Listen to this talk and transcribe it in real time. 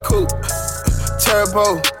coupe,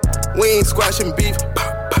 turbo. We ain't squashing beef.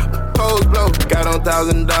 Pose blow. Got on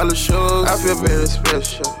 $1,000 shoes. I feel very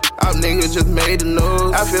special. Out niggas just made the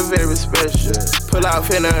news. I feel very special. Pull out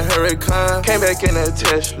in a hurricane. Came back in a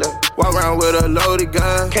Tesla. Walk around with a loaded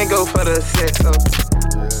gun. Can't go for the set up.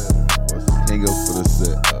 Yeah. Can't go for the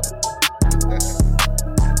set up.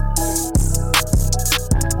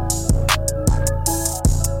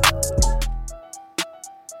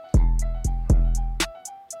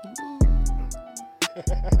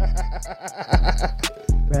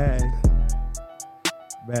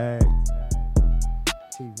 Bag.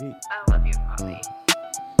 TV. I love you, Polly.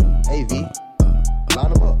 Hey, V.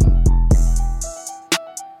 Line them up.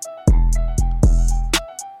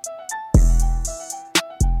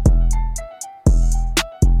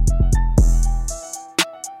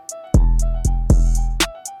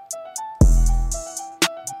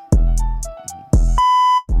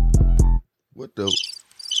 What the?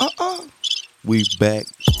 We back.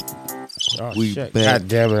 Oh, We shit. back. God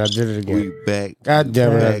damn it, I did it again. We back. God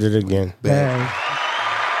damn it, I Back. did it again. Back.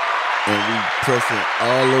 And we pressing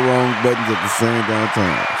all the wrong buttons at the same damn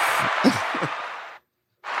time.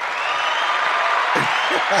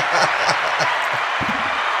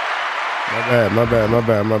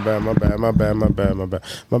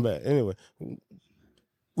 My bad. Anyway,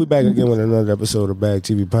 we back again with another episode of Bag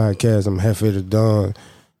TV Podcast. I'm Hefe the Dawn,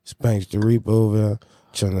 Spanks the Reaper over there,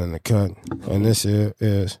 chilling in the cut. And this here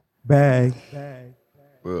is Bag.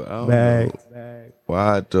 Bro, I don't Bag. know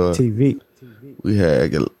why I thought TV. we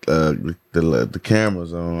had the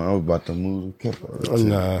cameras on. I was about to move the camera.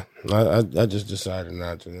 Nah, I just decided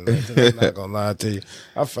not to. I'm not gonna lie to you.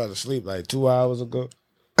 I fell asleep like 2 hours ago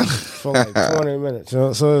for like 20 minutes. So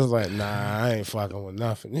it's like, nah, I ain't fucking with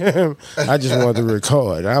nothing. I just want to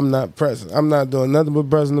record. I'm not pressing. I'm not doing nothing but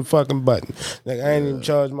pressing the fucking button. Like I ain't even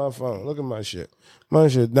charged my phone. Look at my shit. My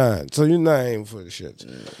shit died. So you're not aiming for the shit.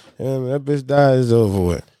 That bitch died, is over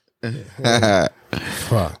with.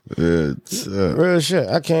 Fuck. Real shit.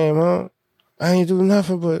 I came home. I ain't do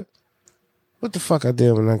nothing but what the fuck I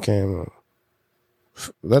did when I came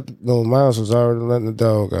home. Miles was already letting the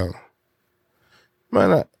dog out.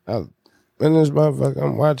 Man, I in this motherfucker,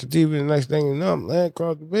 I'm watching TV. The next thing you know, I'm laying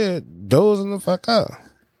across the bed, dozing the fuck out.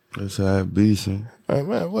 That's how it be, son. Like,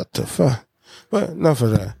 man, what the fuck? But enough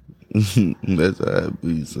of that. That's how it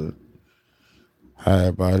be, son. How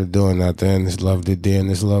everybody doing out there in this lovely day, in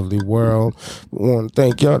this lovely world. We want to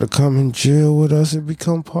thank y'all to come and chill with us and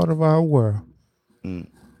become part of our world.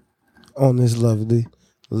 On this lovely,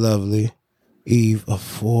 lovely eve of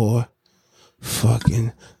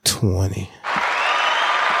 4/20.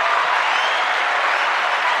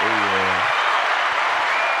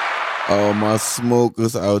 All my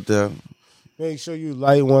smokers out there, Make sure you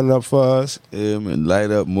light one up for us. yeah, man,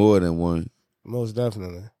 light up more than one. Most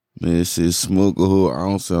definitely. Man, this shit smoke a whole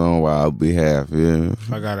ounce on our behalf, yeah.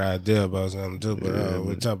 I got an idea about something too, but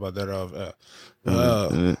we'll talk about that off air.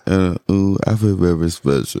 Ooh, I feel very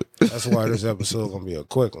special. That's why this episode gonna be a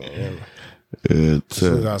quick one. It's,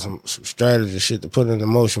 We got some strategy shit to put into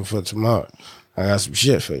motion for tomorrow. I got some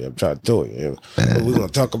shit for you. I'm trying to do it. But we're gonna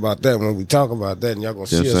talk about that when we talk about that, and y'all gonna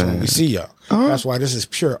see us when we see y'all. That's why this is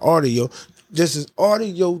pure audio. This is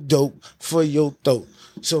audio dope for your throat.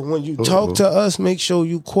 So when you talk to us, make sure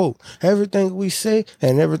you quote everything we say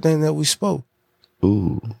and everything that we spoke.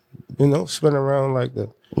 ooh, You know, spin around like the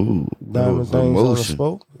ooh, diamond things on the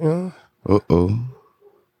spoke. You know,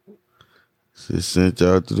 Just sent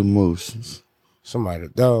y'all through the motions. somebody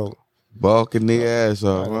dog. Balking their ass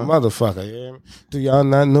off, Like a huh? motherfucker, yeah. Do y'all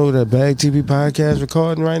not know that Bag TV Podcast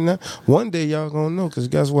recording right now? One day y'all gonna know, because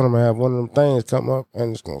guess what? I'm gonna have one of them things come up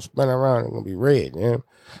and it's gonna spin around. It's gonna be red, yeah.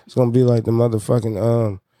 It's gonna be like the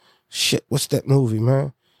motherfucking shit. What's that movie,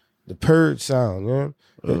 man? The Purge sound, yeah.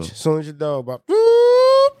 As soon as your dog about,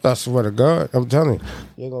 I swear to God, I'm telling you,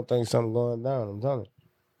 you're gonna think something going down. I'm telling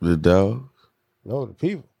you. The dog. No, the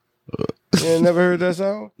people. You ain't never heard that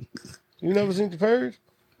sound? You never seen The Purge?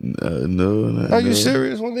 No. Are you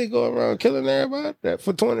serious when they go around killing everybody that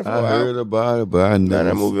for 24 I hours? heard about it, but I Man, never.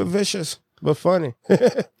 that movie vicious, but funny.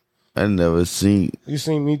 I never seen You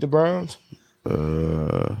seen Meet the Browns?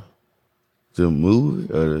 the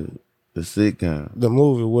movie or the sitcom. The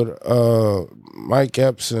movie with Mike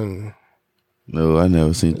Epps and No, I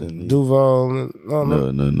never seen that. Duval. No.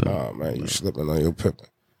 No. Oh, man, you slipping on your pippin.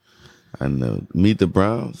 I know. Meet the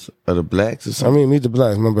Browns or the Blacks or I something. mean, Meet the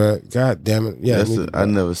Blacks, my bad. God damn it. Yeah, I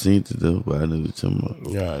never seen it though, but I knew what you're talking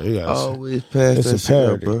about. Yeah, you gotta see. Always pass It's that a shit up,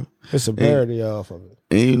 parody. bro. It's a parody off of it.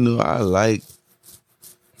 And you know, I like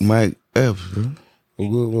Mike Epps, bro. You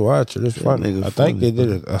can watch it. It's funny. nigga I think funny, they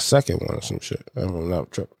did a second one or some shit. I'm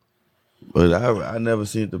not tripping. But I never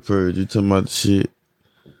seen The Purge. You talking about the shit?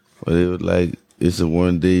 But it was like, it's a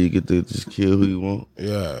one day you get to just kill who you want.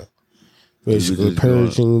 Yeah. Basically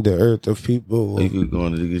purging the earth of people. You could go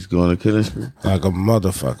on a killing spree. Like a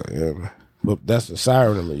motherfucker, yeah. But that's the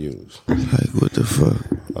siren I'm gonna use. Like, what the fuck?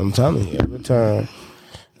 I'm telling you, every time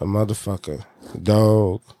a motherfucker,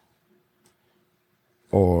 dog,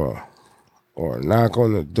 or knock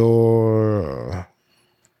on the door, or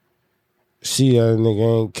see that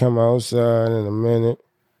nigga ain't come outside in a minute.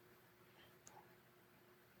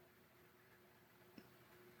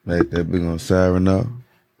 Like that big on siren off.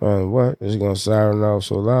 What? It's gonna siren off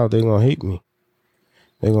so loud they gonna hate me.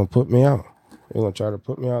 They gonna put me out. They gonna try to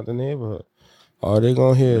put me out the neighborhood. All they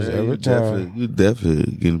gonna hear is every time. You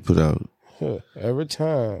definitely getting put out. Every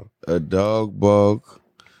time. A dog bark.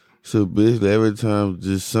 So basically every time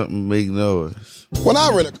just something make noise. When I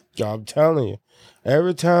rent a I'm telling you.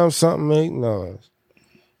 Every time something make noise,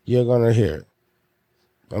 you're gonna hear it.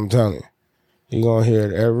 I'm telling you. You're gonna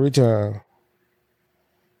hear it every time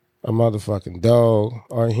a motherfucking dog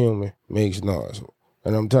or a human makes noise.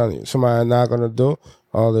 And I'm telling you, somebody knock on the door,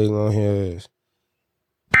 all they gonna hear is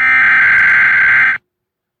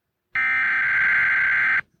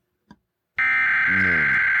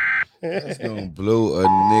That's gonna blow a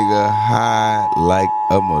nigga high like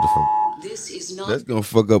a motherfucker. This is not. That's gonna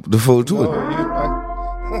fuck up the 420.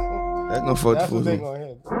 no, That's gonna fuck that's the what they 420. gonna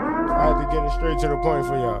hear. I had to get it straight to the point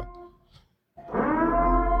for y'all.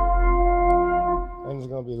 And it's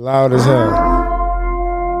gonna be loud as hell.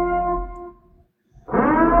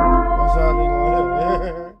 That's all they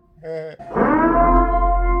gonna hear.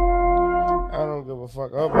 I don't give a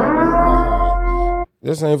fuck about it.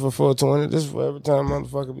 This ain't for 420. This is for every time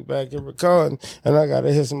motherfucker be back here recording and I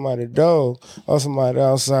gotta hear somebody dog or somebody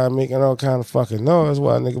outside making all kind of fucking noise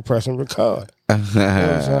while a nigga pressing record. You know what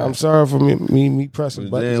I'm saying? I'm sorry for me pressing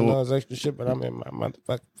buttons and all this extra shit, but I'm in my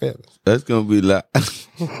motherfucking feelings. That's gonna be loud.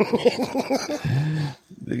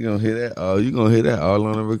 They gonna hear that all. You gonna hear that all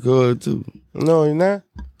on the record too. No, you're not.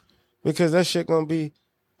 Because that shit gonna be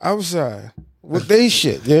outside with they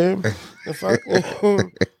shit, yeah. If I,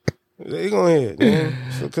 they gonna hear it, yeah.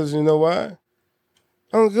 So, cause you know why? I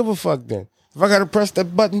don't give a fuck then. If I gotta press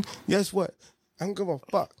that button, guess what? I don't give a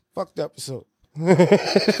fuck. Fuck the episode.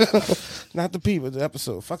 Not the people, the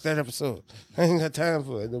episode. Fuck that episode. I ain't got time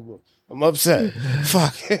for it no more. I'm upset.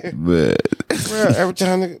 Fuck. But Bro, every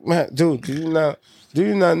time, man, dude, do you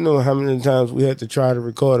not know how many times we had to try to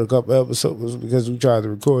record a couple episodes because we tried to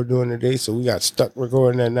record during the day, so we got stuck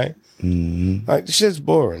recording that night? mm-hmm. Like, the shit's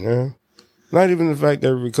boring, man. Not even the fact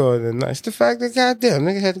that we recorded at night. It's the fact that, goddamn,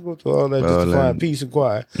 nigga had to go through all that just to find peace and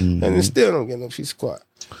quiet. Mm-hmm. And they still don't get no peace and quiet.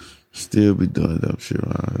 Still be doing dumb shit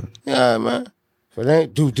around here. Yeah, man. But they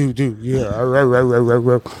ain't do. Yeah, I don't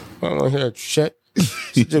want to hear that shit.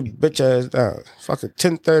 Sit your bitch ass down. Fucking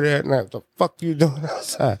 10:30 at night. What the fuck you doing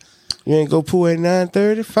outside? You ain't go poo at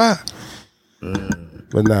 9:35.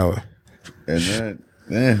 But now, And then,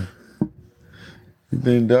 damn. You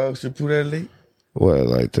think dogs should poo that late? what,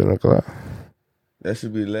 like 10 o'clock? That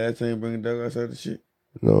should be the last time you bring a dog outside the shit.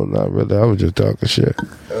 No, not really. I was just talking shit.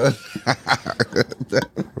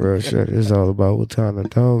 Real shit. It's all about what time the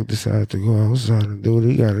dog decides to go outside and do what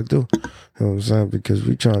he got to do. You know what I'm saying? Because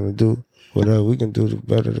we trying to do whatever we can do to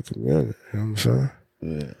better the community. You know what I'm saying?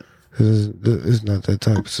 Yeah. Cause it's not that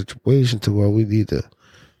type of situation to where we need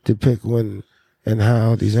to pick when and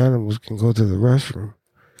how these animals can go to the restroom.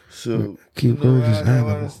 So Keep you know birds what I never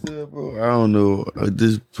animals. understood, bro? I don't know.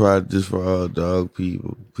 This probably just for all dog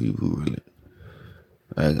people who really.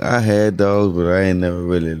 Like, I had dogs, but I ain't never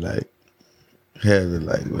really, like, had it,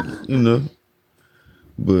 like, you know?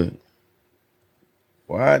 But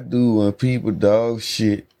why do when people dog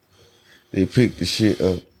shit, they pick the shit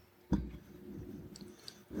up?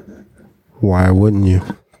 Why wouldn't you?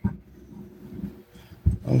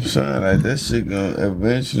 I'm saying, like, that shit gonna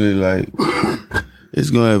eventually, like, it's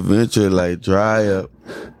gonna eventually, like, dry up.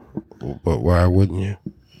 But why wouldn't you?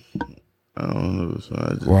 I don't know. So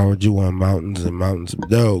I just, Why would you want mountains and mountains of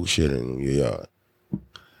dog shit in your yard?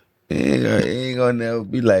 it ain't gonna never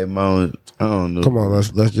be like mine. I don't know. Come on, let's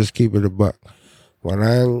just keep it a buck. When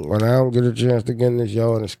I don't get a chance to get in this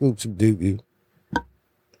yard and scoop some dookie,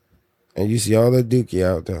 and you see all that dookie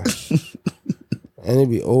out there, and it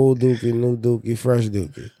be old dookie, new dookie, fresh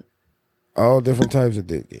dookie, all different types of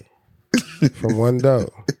dookie from one dog.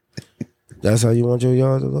 That's how you want your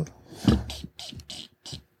yard to look?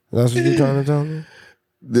 That's what you're trying to tell me?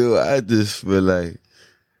 Dude, I just feel like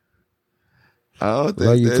I don't think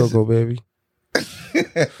Love you, that's- Coco, baby.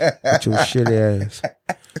 With your shitty ass.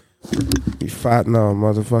 Be fighting all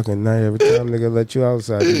motherfucking night. Every time nigga let you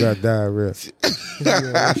outside, you got diarrhea.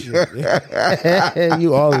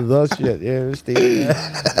 You all of those shit. Yeah, Steve.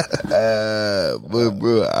 But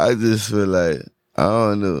bro, I just feel like I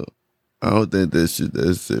don't know. I don't think that shit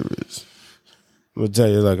that serious. I'm gonna tell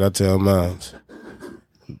you like I tell moms.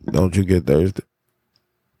 Don't you get thirsty.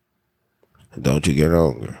 Don't you get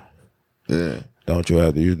hungry. Yeah. Don't you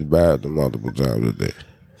have to use the bathroom multiple times a day.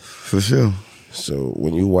 For sure. So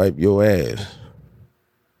when you wipe your ass,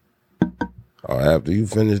 or after you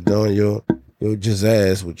finish doing your just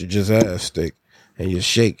ass with your just ass stick and your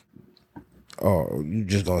shake, or you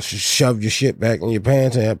just gonna shove your shit back in your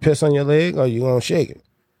pants and have piss on your leg, or you gonna shake it?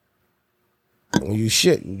 When you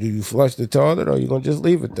shit, do you flush the toilet or you gonna just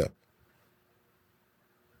leave it there?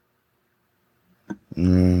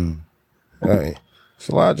 Right. It's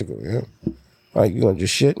logical, yeah. Like you gonna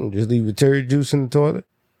just shit and just leave your turd juice in the toilet?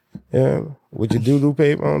 Yeah. With your doo-doo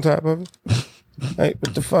paper on top of it? Hey,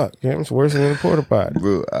 what the fuck? Yeah, it's worse than a porta potty.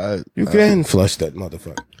 Bro, You can flush that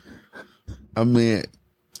motherfucker. I mean,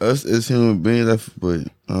 us as human beings, but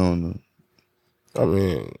I don't know. I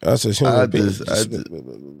mean, us as human beings.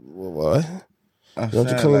 What? Don't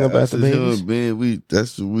you clean up after babies?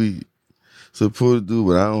 That's what we supposed to do,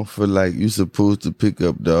 but I don't feel like you supposed to pick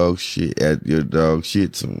up dog shit at your dog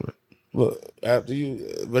shit somewhere. But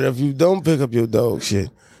if you don't pick up your dog shit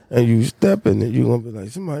and you step in it, you're gonna be like,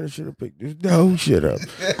 somebody should have picked this dog shit up.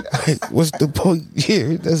 Like, what's the point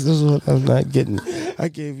here? This is what I'm not getting. I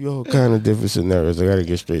gave you all kind of different scenarios. I gotta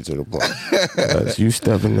get straight to the point. You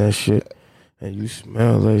step in that shit and you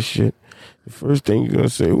smell that shit. The first thing you're gonna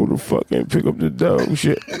say, who the fuck ain't pick up the dog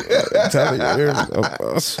shit? I'm telling you,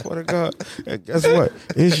 I swear to God. And guess what?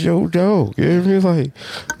 It's your dog. You hear me? Like,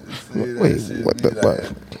 wait, what the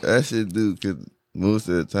fuck? That shit do, because most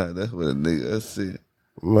of the time, that's what a nigga said.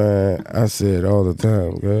 Man, I say it all the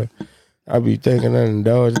time, girl. I be thinking I done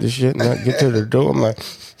dodge the shit and I get to the door, I'm like,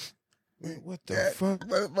 man, what the fuck?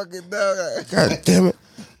 Motherfucking dog. God damn it.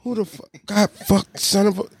 Who the fuck? God fuck, son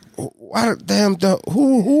of a... Why the damn dog?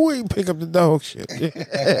 Who ain't pick up the dog shit?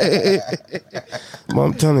 But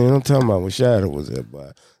I'm telling you, I'm talking about when Shadow was there,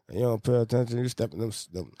 boy. And you don't pay attention, you step in them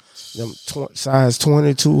size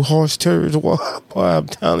 22 horse turds, boy, I'm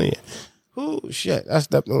telling you. Oh, shit. I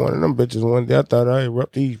stepped in one of them bitches one day. I thought I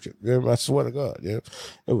erupted Egypt. I swear to God, yeah.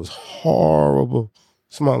 It was horrible.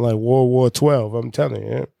 Smelled like World War XII, I'm telling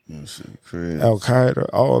you, yeah. Crazy. Al Qaeda,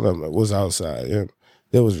 all of them was outside, yeah.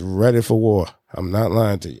 They was ready for war. I'm not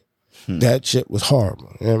lying to you. That shit was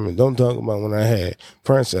horrible. You know what I mean? Don't talk about when I had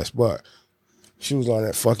Princess, but she was on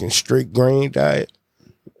that fucking straight grain diet.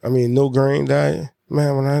 I mean, no grain diet.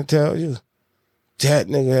 Man, when I tell you, that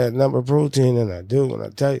nigga had number protein than I do. When I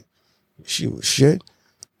tell you, she was shit.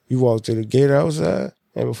 You walk to the gate outside,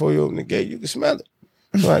 and before you open the gate, you can smell it.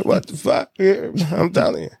 Like, what the fuck? Yeah, I'm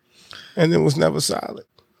telling you. And it was never solid.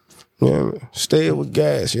 You know what I mean? Stay with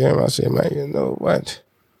gas. You know what I say, man, you know what?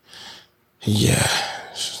 Yeah,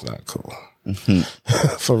 it's not cool.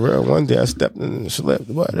 For real, one day I stepped in and slept.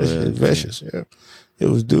 Boy, that shit is vicious. Yeah. It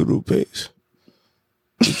was doo-doo paste.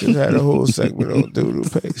 We just had a whole segment on doo-doo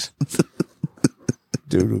paste.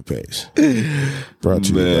 Doo-doo paste. Brought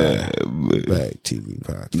to you by Bag TV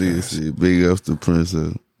Podcast. Nigga said, big ups to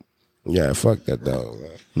Princess. Yeah, fuck that dog,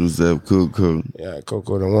 man. Who's up, Coco? Yeah,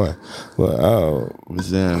 Coco the one. But, What's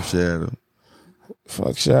that, Shadow?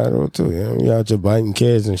 fuck Shadow, too. You know? You out there biting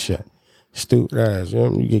kids and shit. Stupid ass, you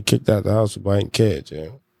know? You get kicked out the house for biting kids, you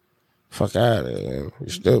know? Fuck out of there, you know? You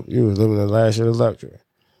stupid. You was living the last year of luxury.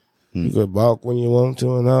 You could balk when you want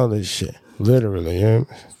to and all this shit. Literally, you know?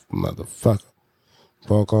 Motherfucker.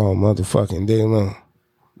 Balk all motherfucking day long.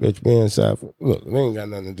 Bitch, be inside. Look, they ain't got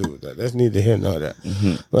nothing to do with that. That's neither here nor there.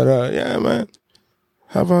 But, yeah, man.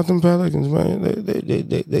 How about them Pelicans, man?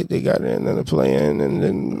 They got in and playing and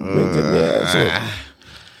then they get their ass up.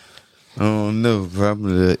 I don't know.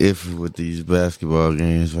 Probably a little iffy with these basketball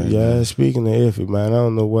games right now. Yeah, speaking of iffy, man, I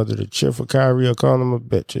don't know whether to cheer for Kyrie or call him a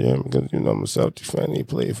bitch, yeah? Because, you know, I'm a Celtics fan. He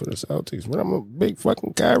played for the Celtics, but I'm a big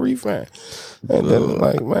fucking Kyrie fan. And then,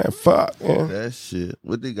 like, man, fuck, yeah. That shit.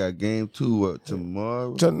 What they got, game 2, what,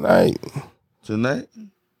 tomorrow? Tonight.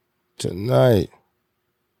 Tonight?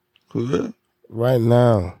 Cool. Right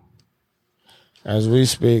now. As we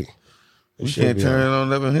speak. We can't turn it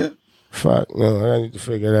on up in here? Fuck, no, I need to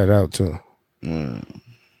figure that out, too.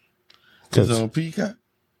 It's on Peacock?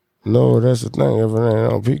 No, that's the thing. If it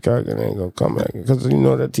ain't on Peacock, it ain't gonna come back. Because you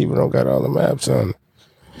know that TV don't got all the maps on it.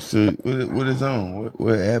 So, what is on?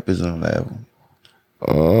 What app is on that one?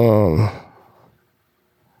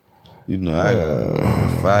 You know, I got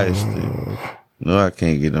a Fire Stick. No, I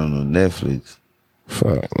can't get on no Netflix.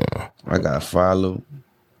 Fuck, no. I got Follow.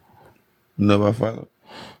 You know about Follow?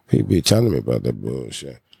 People be telling me about that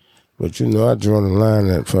bullshit. But you know, I draw the line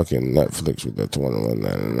at fucking Netflix with that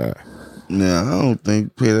 $21.99. Nah, I don't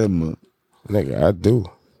think pay that much. Nigga, I do.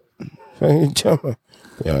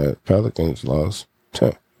 Yeah, Pelicans lost.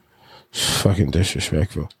 Fucking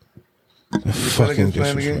disrespectful. Fucking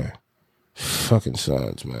disrespect. Fucking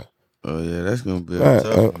Suns, man. Oh yeah, that's gonna be a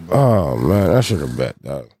tough one, bro. Oh man, I should have bet,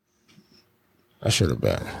 dog. I should have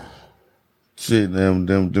bet. Shit, them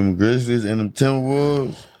Grizzlies and them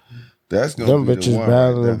Timberwolves. That's gonna Them be bitches the one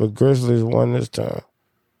battling, right there. but Grizzlies won this time.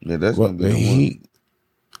 Yeah, that's But gonna be the the one. Heat,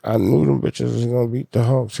 I knew them bitches was gonna beat the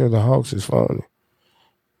Hawks. So the Hawks is phony.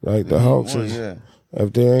 Like the Hawks One, is, yeah.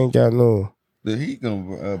 if they ain't got no, The Heat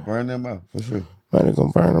gonna burn them out for sure. man, they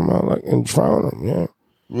gonna burn them out like in front of them, yeah,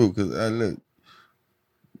 Bro, cause I look,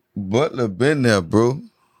 Butler been there, bro.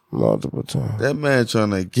 multiple times. That man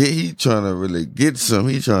he trying to really get some.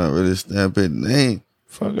 He trying to really stamp his name.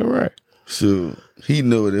 Fucking right, So he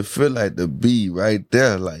know what it feel like to be right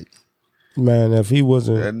there. Like man. If he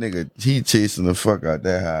wasn't, that nigga, he chasing the fuck out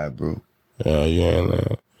that high, bro. yeah,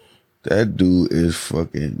 yeah, That dude is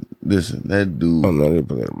fucking. Listen, that dude I know they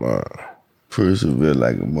play tomorrow. persevere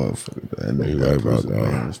like a motherfucker. That You nigga right about that.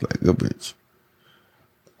 perseverance like a bitch.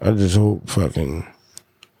 I just hope fucking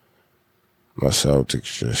my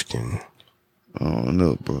Celtics just can I don't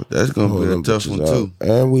know, bro. That's gonna hold be a them tough bitches one out. too.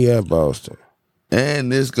 And we at Boston.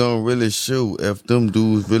 And it's gonna really show if them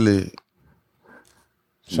dudes really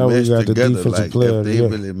So we mesh got the together. defensive Like player. if they Yeah.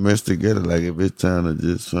 really mesh together, like if it's time to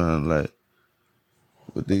just try and like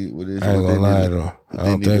what they I ain't gonna lie though. I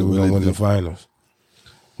don't think we're gonna win the finals.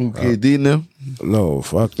 Who KD now? No,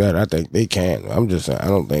 fuck that. I think they can. I'm just saying I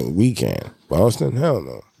don't think we can. Boston, hell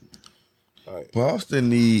no. Boston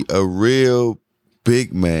need a real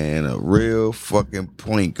big man, a real fucking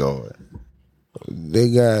point guard.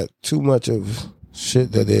 They got too much of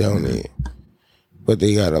shit that they don't need. But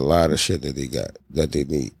they got a lot of shit that they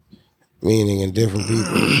need. Meaning in different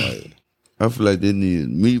people. Like, I feel like they need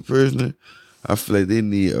me personally. I feel like they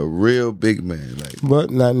need a real big man. Like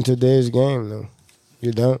but not in today's game though.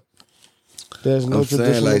 You don't. There's no I'm saying,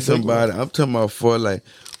 traditional like big somebody. man. I'm talking about for like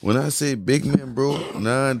when I say big man, bro.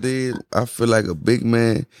 Nowadays, I feel like a big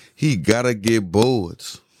man. He gotta get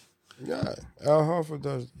boards. Yeah, Al Horford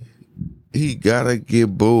does. He gotta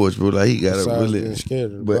get boards, bro. Like he gotta Besides really. being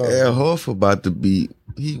scared of the But ball. Al Horford about to be.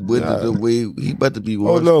 He with it the way he about to be. Oh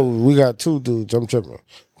Washed. no, we got two dudes. I'm tripping.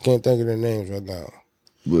 Can't think of their names right now.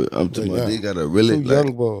 But I'm talking about Yeah. they gotta really Two like.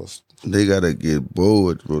 young boys. They gotta get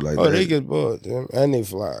boards, bro. Like Oh, that. they get bored, yeah, and they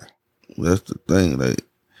fly. That's the thing. Like,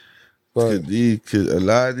 But cause a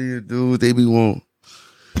lot of these dudes,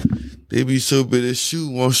 they be so bad at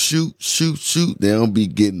shoot. They don't be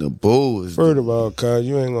getting the balls. first of all, cuz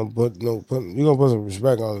you ain't gonna you gonna put some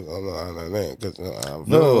respect on that name. Cause I'm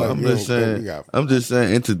No, like I'm you just ain't think saying. we got- I'm just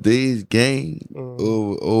saying. In today's game,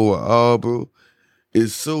 overall, bro,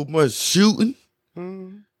 it's so much shooting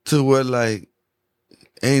to where like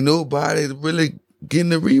ain't nobody really getting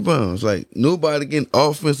the rebounds. Like nobody getting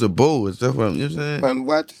offensive boards. That's what you know what I'm saying, Man,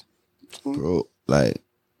 what? bro. Like.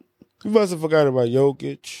 You must have forgot about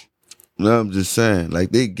Jokic. No, I'm just saying,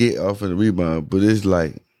 like they get off in the rebound, but it's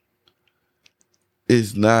like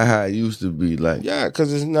it's not how it used to be. Like, Yeah,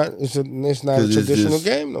 because it's not a 'Cause it's traditional just-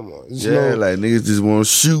 game no more. It's yeah, no, like niggas just want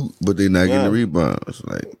to shoot, but they not Yeah. getting the rebounds.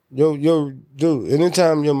 Like, yo, dude,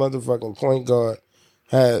 anytime your motherfucking point guard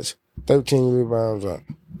has 13 rebounds or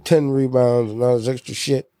 10 rebounds and all this extra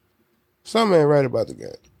shit, something ain't right about the game.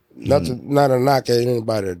 Not a knock at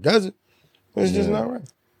anybody that does it. It's just not right.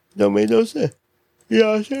 Don't make no sense. You know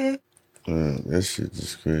what I'm saying? man, that shit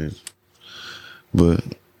just crazy. But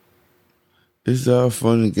it's all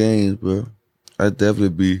fun and games, bro. I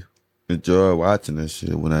definitely enjoy watching that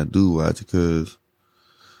shit when I do watch it, cause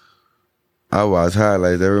I watch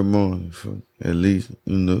highlights every morning, for at least,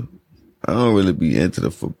 you know. I don't really be into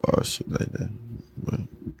the football shit like that, but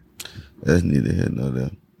that's neither here nor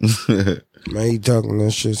there. Man, he talking that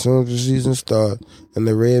shit. As soon as the season starts and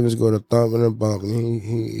the Ravens go to thumping and bumping,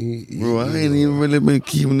 he Bro, I ain't even really been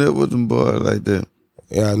keeping up with them boys like that.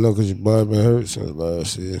 Yeah, I know, because your boy been hurt since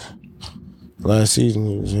last year. Last season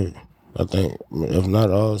he was hurt. I think, if not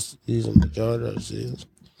all season, majority of the season.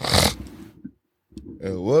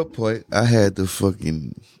 At what point I had the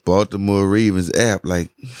fucking Baltimore Ravens app, like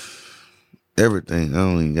everything. I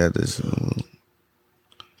don't even got this.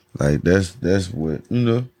 Like that's what, you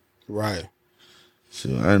know. Right.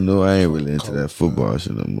 So I know I ain't really into that football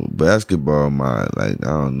shit no more. Basketball, I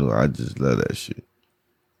don't know. I just love that shit.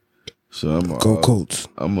 So Go Colts.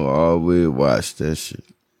 I'm gonna always watch that shit.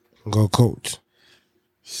 Go Colts.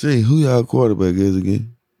 See who y'all quarterback is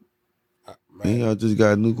again? And y'all just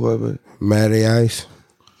got a new quarterback. Matty Ice.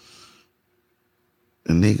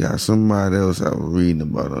 And they got somebody else I was reading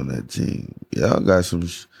about on that team. Y'all got some.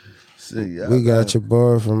 We got your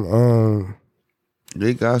boy from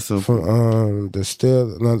They got some the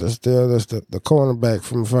cornerback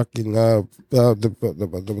from fucking they got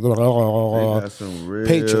some real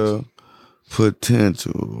Patriots.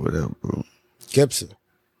 potential or whatever, bro. Gibson.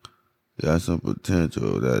 Got some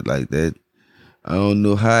potential that like that. I don't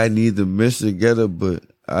know how I need to mesh together, but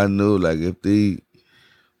I know like if they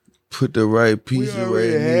put the right pieces where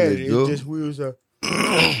it need to go,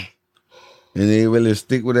 and they really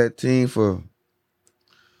stick with that team for at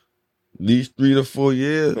least 3 to 4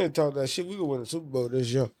 years. We ain't talk that shit. We could win the Super Bowl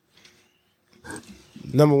this year.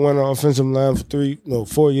 Number one offensive line for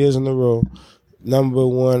 4 years in a row. Number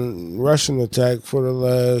one rushing attack for the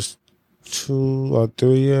last 2 or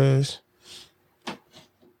 3 years.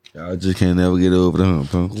 Y'all just can't never get over the hump,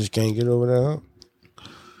 huh? Just can't get over that hump.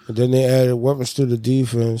 And then they added weapons to the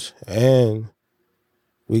defense, and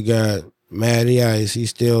we got Matty Ice. He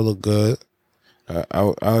still look good.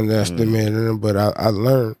 I underestimated him, but I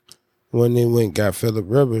learned when they went and got Phillip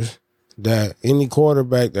Rivers that any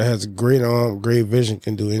quarterback that has a great arm, great vision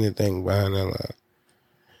can do anything behind that line.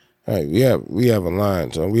 Like, we have a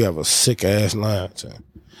line, so we have a sick ass line, so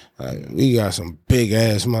like, we got some big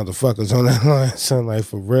ass motherfuckers on that line, son. Like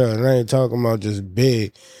for real, and I ain't talking about just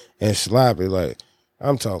big and sloppy. Like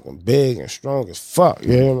I'm talking big and strong as fuck.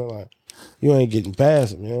 You know what I mean? Like you ain't getting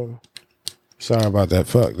past them. You know. Sorry about that.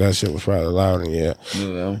 Fuck, that shit was probably loud in here.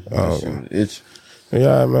 It's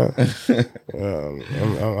yeah, man.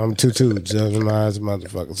 I'm too judging my eyes,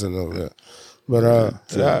 motherfuckers in over there. But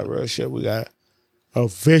yeah, real shit. We got a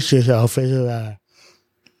vicious offensive line.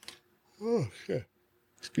 Oh shit.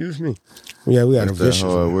 Excuse me. Yeah, we got a vicious.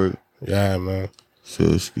 That's hard work. Yeah, man. So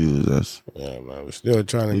excuse us. Yeah, man. We're still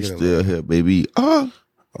trying to We get still here, baby. on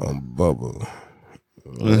bubble.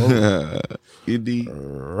 Indeed.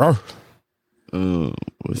 Ruff.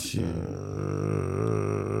 What's shit?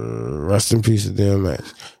 Rest in peace to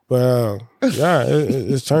DMX. But yeah,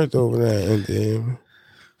 it's turned over there and then.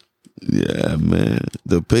 Yeah, man.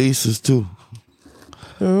 The Pacers too.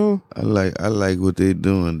 Yo, I like what they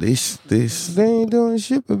doing. They ain't doing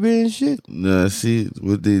shit but being shit. Nah, see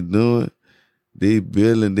what they doing. They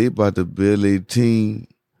about to build a team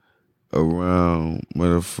around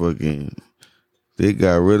motherfucking. They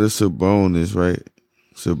got rid of Sabonis, right?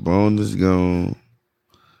 Sabonis gone.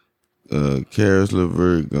 Karis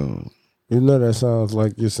LeVert gone. You know that sounds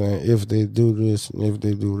like you're saying if they do this and if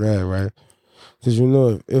they do that, right? Because you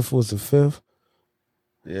know if it was the fifth,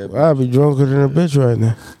 yeah, I'd be drunker than a bitch right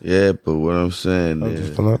now. Yeah, but what I'm saying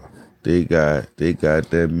is they got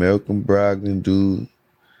that Malcolm Brogdon dude.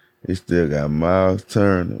 They still got Miles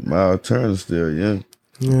Turner. Miles Turner's still young.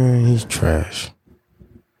 Yeah, he's trash.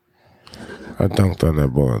 I dunked on that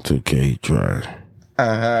boy in 2K. He trash.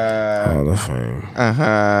 Hall of Fame.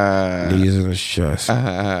 Knees in his chest.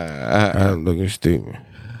 I'm looking stupid.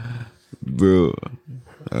 Bro.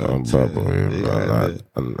 I'm bubbling.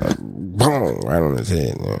 Boom, right on his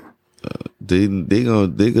head, man.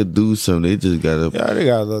 They could do something. They just gotta. Yeah, they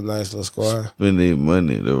got a little nice little squad. Spend their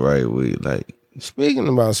money the right way. Like speaking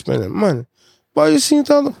about spending money, boy, you seen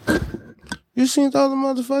all the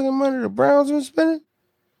motherfucking money the Browns been spending?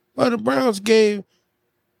 Well, the Browns gave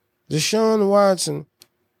Deshaun Watson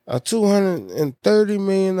a $230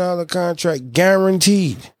 million contract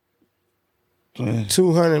guaranteed.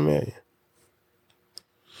 $200 million.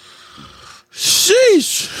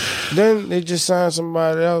 Sheesh. Then they just signed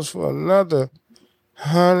somebody else for another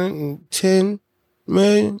 $110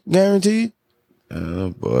 million guaranteed.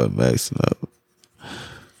 Boy, maxing up.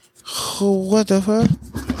 What the fuck?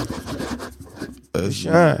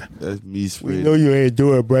 That's me spreading. We know you ain't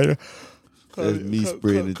doing it, brother. That's me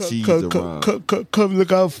spreading the cheese around. Come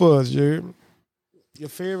look out for us, Jerry. Your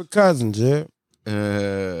favorite cousins, yeah. We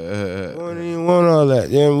don't even want all that.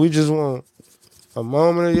 Yeah, we just want a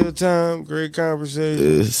moment of your time, great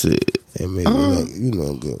conversation. That's it. And maybe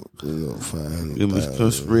good, fine.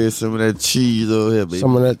 Come spread some of that cheese over here, baby.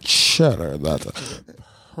 Some of that cheddar,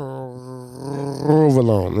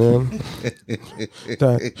 provolone, man.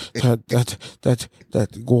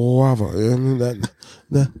 that guava, you know, that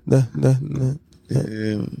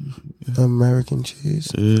American cheese,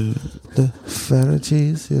 the feta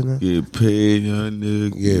cheese, you know. Get paid, young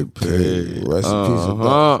nigga. Get paid. Rest in peace of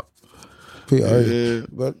that. Yeah.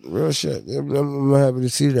 But real shit, I'm happy to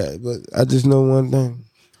see that. But I just know one thing: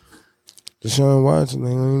 Deshaun Watson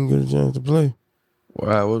ain't gonna even get a chance to play.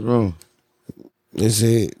 Why? What's wrong? They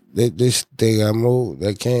said they got more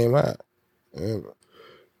that came out.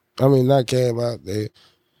 I mean, not came out.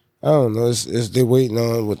 I don't know. It's they waiting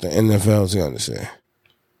on what the NFL's gonna say.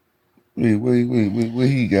 Wait. What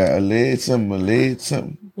he got? Alleged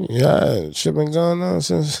something? Yeah, shit been going on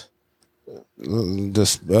since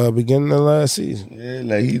the beginning of last season. Yeah,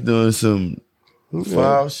 like he doing some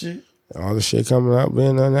foul shit. All the shit coming out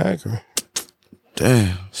being inaccurate.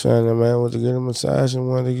 Damn. Saying the man went to get a massage and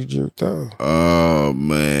wanted to get juked out. Oh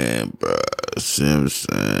man, bro. See what I'm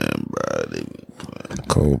saying, bro. They be playing.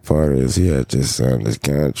 Cold part is he had just signed this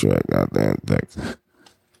contract out there in Texas.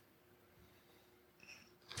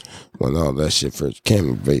 When all that shit first came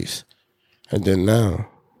in base. And then now,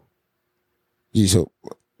 he's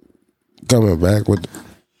coming back with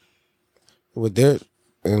their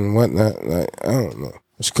and whatnot. Like, I don't know.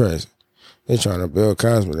 It's crazy. They trying to build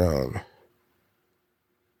Cosby down.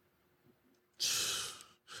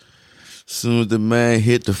 Soon as the man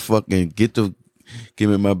hit the fucking give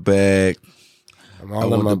me my bag. I'm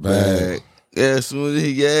all in my bag. Yeah, as soon as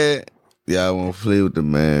I want to play with the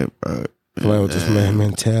man, bro. Playing with this man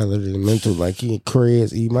mentality, mental, like he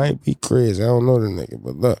crazy. He might be crazy. I don't know the nigga,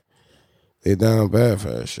 but look, they down bad for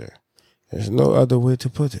that shit. There's no other way to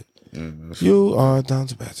put it. You are down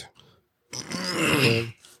to bad.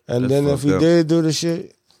 And then if he did do the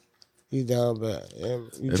shit, he down bad.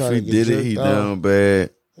 If he did it, he down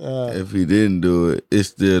bad. If he didn't do it, it's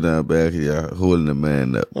still down bad because y'all holding the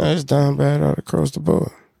man up. Yeah, it's down bad all across the board.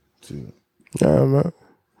 Yeah, man.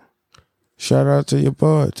 Shout out to your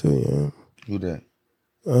boy, too, yeah. Who that?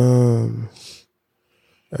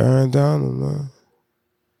 Aaron Donald, man.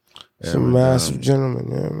 Some massive gentleman,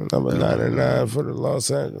 yeah. Number 99 for the Los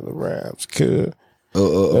Angeles Rams. Kid.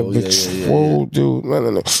 That big swole dude.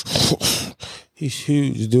 No. He's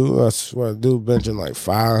huge, dude. I swear, dude benching like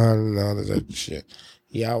 500 and all this other shit.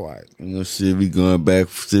 Yeah, all right. I'm gonna see if he going back,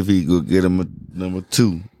 see if he go get him a number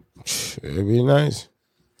 2. It'd be nice.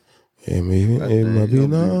 It might be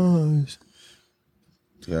nice.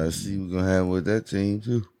 Gotta see what's gonna happen with that team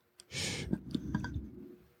too.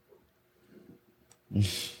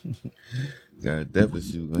 Gotta definitely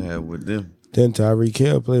see what's gonna happen with them. Then Tyreek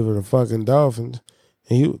Hill played for the fucking Dolphins.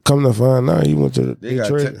 And he come to find out he went to the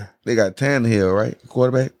they got Tannehill, right?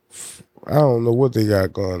 Quarterback? I don't know what they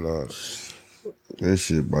got going on. That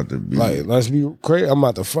shit about to be like, let's be crazy. I'm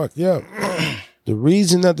about to fuck you up. The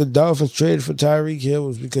reason that the Dolphins traded for Tyreek Hill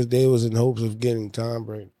was because they was in hopes of getting Tom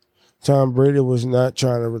Brady. Tom Brady was not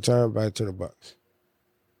trying to return back to the Bucs.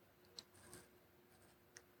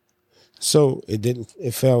 So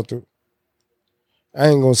it fell through. I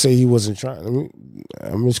ain't gonna say he wasn't trying.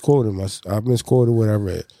 I misquoted what I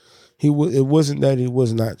read. It wasn't that he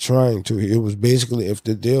was not trying to. It was basically if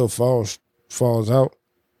the deal falls out,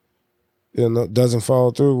 doesn't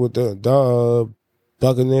fall through with the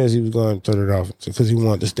Buccaneers, he was going to turn it off because he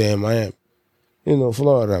wanted to stay in Miami.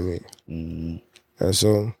 Florida, I mean. Mm-hmm. And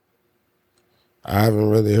so I haven't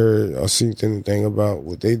really heard or seen anything about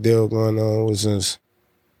what they deal going on since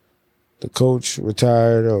the coach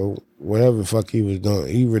retired or whatever the fuck he was doing.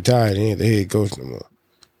 He retired, he ain't the head coach no more.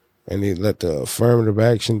 And he let the affirmative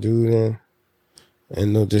action dude in.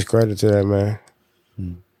 And no discredit to that man.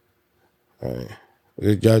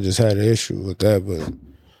 Y'all just had an issue with that, but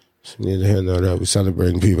it's neither here nor there. We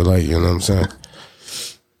celebrating people like you know what I'm saying?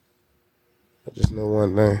 I just know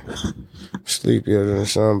one thing. Sleepier than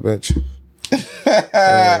some bitch.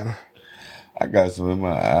 I got some in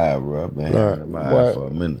my eye, bro. I've been having in my eye for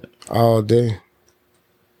a minute. All day.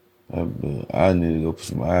 I need to go put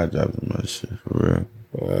some eye drops in my shit, for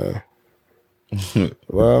real.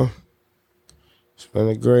 Well, it's been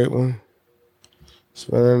a great one. It's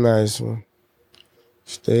been a nice one.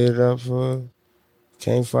 Stayed up for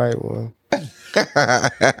can't fight one.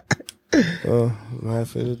 My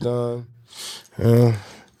fit is done.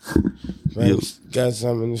 Got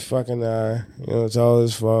something in his fucking eye. It's all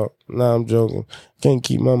his fault. Nah, I'm joking. Can't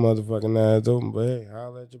keep my motherfucking eyes open, but hey,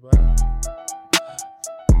 holla at your body.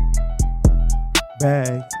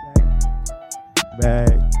 Bag.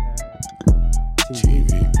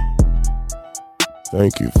 TV.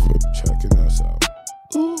 Thank you for checking us out.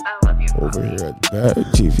 I love you. Over here at Bag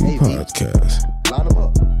TV Podcast. Line them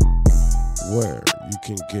up. Where you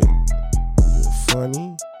can get your funny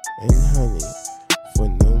and honey for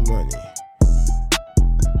no money.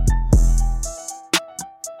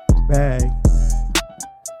 Bag.